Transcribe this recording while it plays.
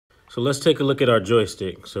So let's take a look at our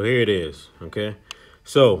joystick. So here it is, okay?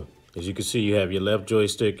 So as you can see, you have your left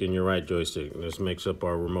joystick and your right joystick. This makes up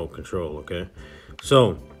our remote control, okay?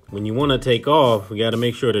 So when you want to take off, we got to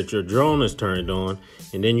make sure that your drone is turned on,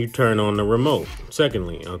 and then you turn on the remote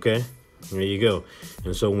secondly, okay? There you go.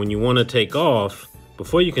 And so when you want to take off,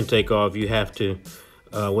 before you can take off, you have to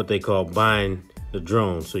what they call bind the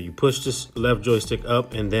drone. So you push this left joystick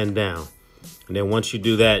up and then down. And then once you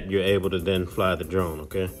do that, you're able to then fly the drone,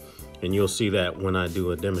 okay? And you'll see that when I do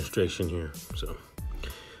a demonstration here. So,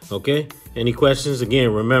 okay, any questions?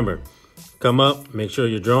 Again, remember, come up, make sure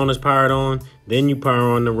your drone is powered on, then you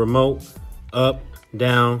power on the remote, up,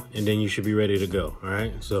 down, and then you should be ready to go, all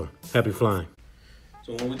right? So, happy flying.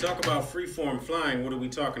 So when we talk about freeform flying, what are we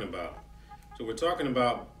talking about? So we're talking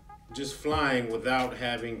about just flying without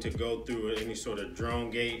having to go through any sort of drone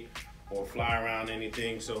gate or fly around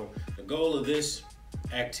anything. So the goal of this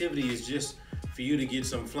activity is just for you to get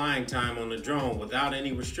some flying time on the drone without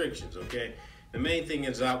any restrictions, okay? The main thing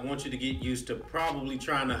is I want you to get used to probably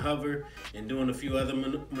trying to hover and doing a few other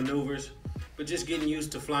maneuvers, but just getting used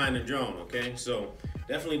to flying the drone, okay? So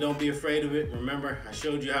definitely don't be afraid of it. Remember, I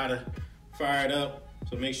showed you how to fire it up,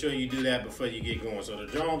 so make sure you do that before you get going. So the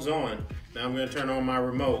drone's on. Now I'm gonna turn on my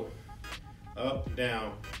remote, up,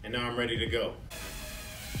 down, and now I'm ready to go.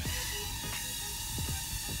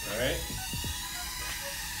 All right?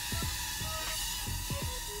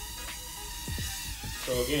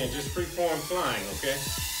 So again, just freeform flying, okay?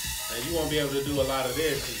 Now you won't be able to do a lot of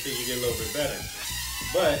this until you get a little bit better.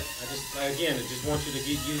 But I just want you to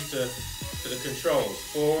get used to the controls.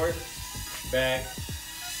 Forward, back,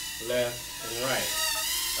 left, and right.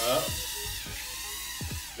 Up,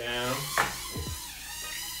 down,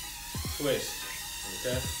 twist,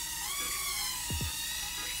 okay?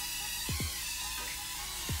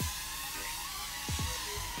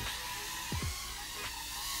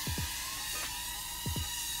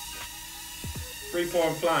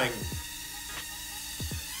 Freeform flying.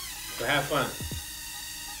 So have fun.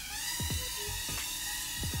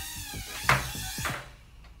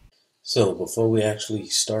 So before we actually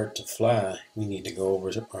start to fly, we need to go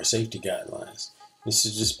over our safety guidelines. This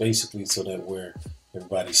is just basically so that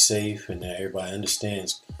everybody's safe and that everybody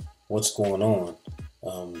understands what's going on,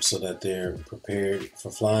 so that they're prepared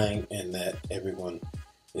for flying and that everyone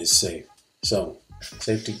is safe. So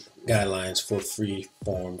safety guidelines for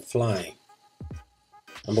freeform flying.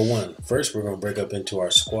 Number one, first we're going to break up into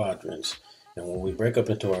our squadrons. And when we break up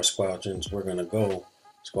into our squadrons, we're going to go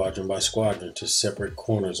squadron by squadron to separate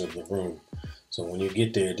corners of the room. So when you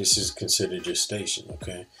get there, this is considered your station,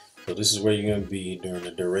 okay? So this is where you're going to be during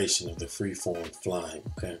the duration of the freeform flying,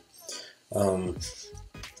 okay?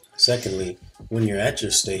 Secondly, when you're at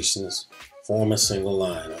your stations, form a single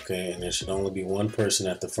line, okay? And there should only be one person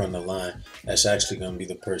at the front of the line. That's actually going to be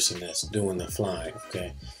the person that's doing the flying,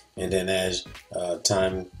 okay? And then as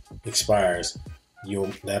time expires,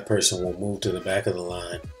 that person will move to the back of the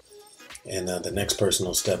line, and the next person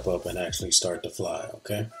will step up and actually start to fly,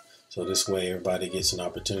 okay? So this way everybody gets an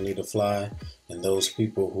opportunity to fly, and those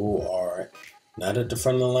people who are not at the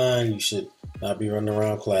front of the line, you should not be running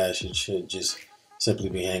around class. You should just simply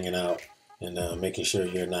be hanging out and making sure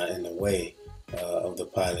you're not in the way of the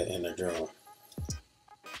pilot and the drone.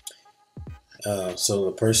 So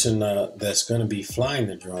the person that's going to be flying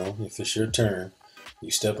the drone, if it's your turn,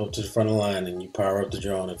 you step up to the front of the line and you power up the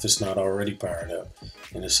drone if it's not already powered up,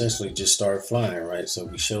 and essentially just start flying, right? So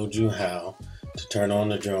we showed you how to turn on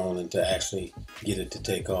the drone and to actually get it to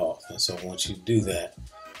take off. And so once you do that,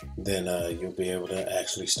 then you'll be able to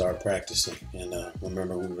actually start practicing. And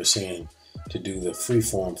remember, we were saying to do the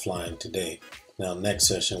freeform flying today. Now next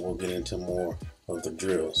session we'll get into more of the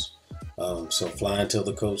drills. So fly until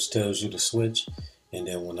the coach tells you to switch, and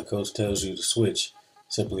then when the coach tells you to switch,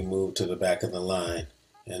 simply move to the back of the line,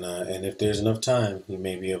 and if there's enough time, you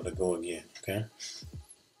may be able to go again, okay?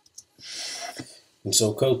 And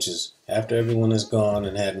so coaches, after everyone is gone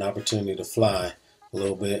and had an opportunity to fly a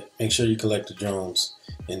little bit, make sure you collect the drones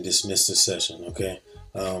and dismiss the session, okay?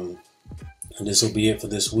 And this will be it for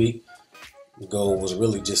this week. The goal was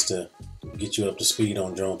really just to get you up to speed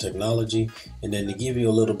on drone technology, and then to give you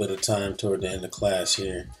a little bit of time toward the end of class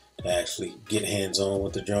here to actually get hands-on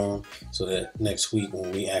with the drone, so that next week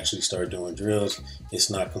when we actually start doing drills,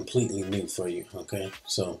 it's not completely new for you, okay?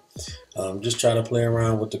 So just try to play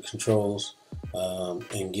around with the controls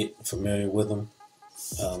and get familiar with them.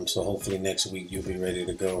 So hopefully next week you'll be ready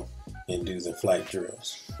to go and do the flight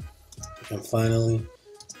drills. And finally,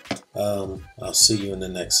 I'll see you in the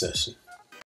next session.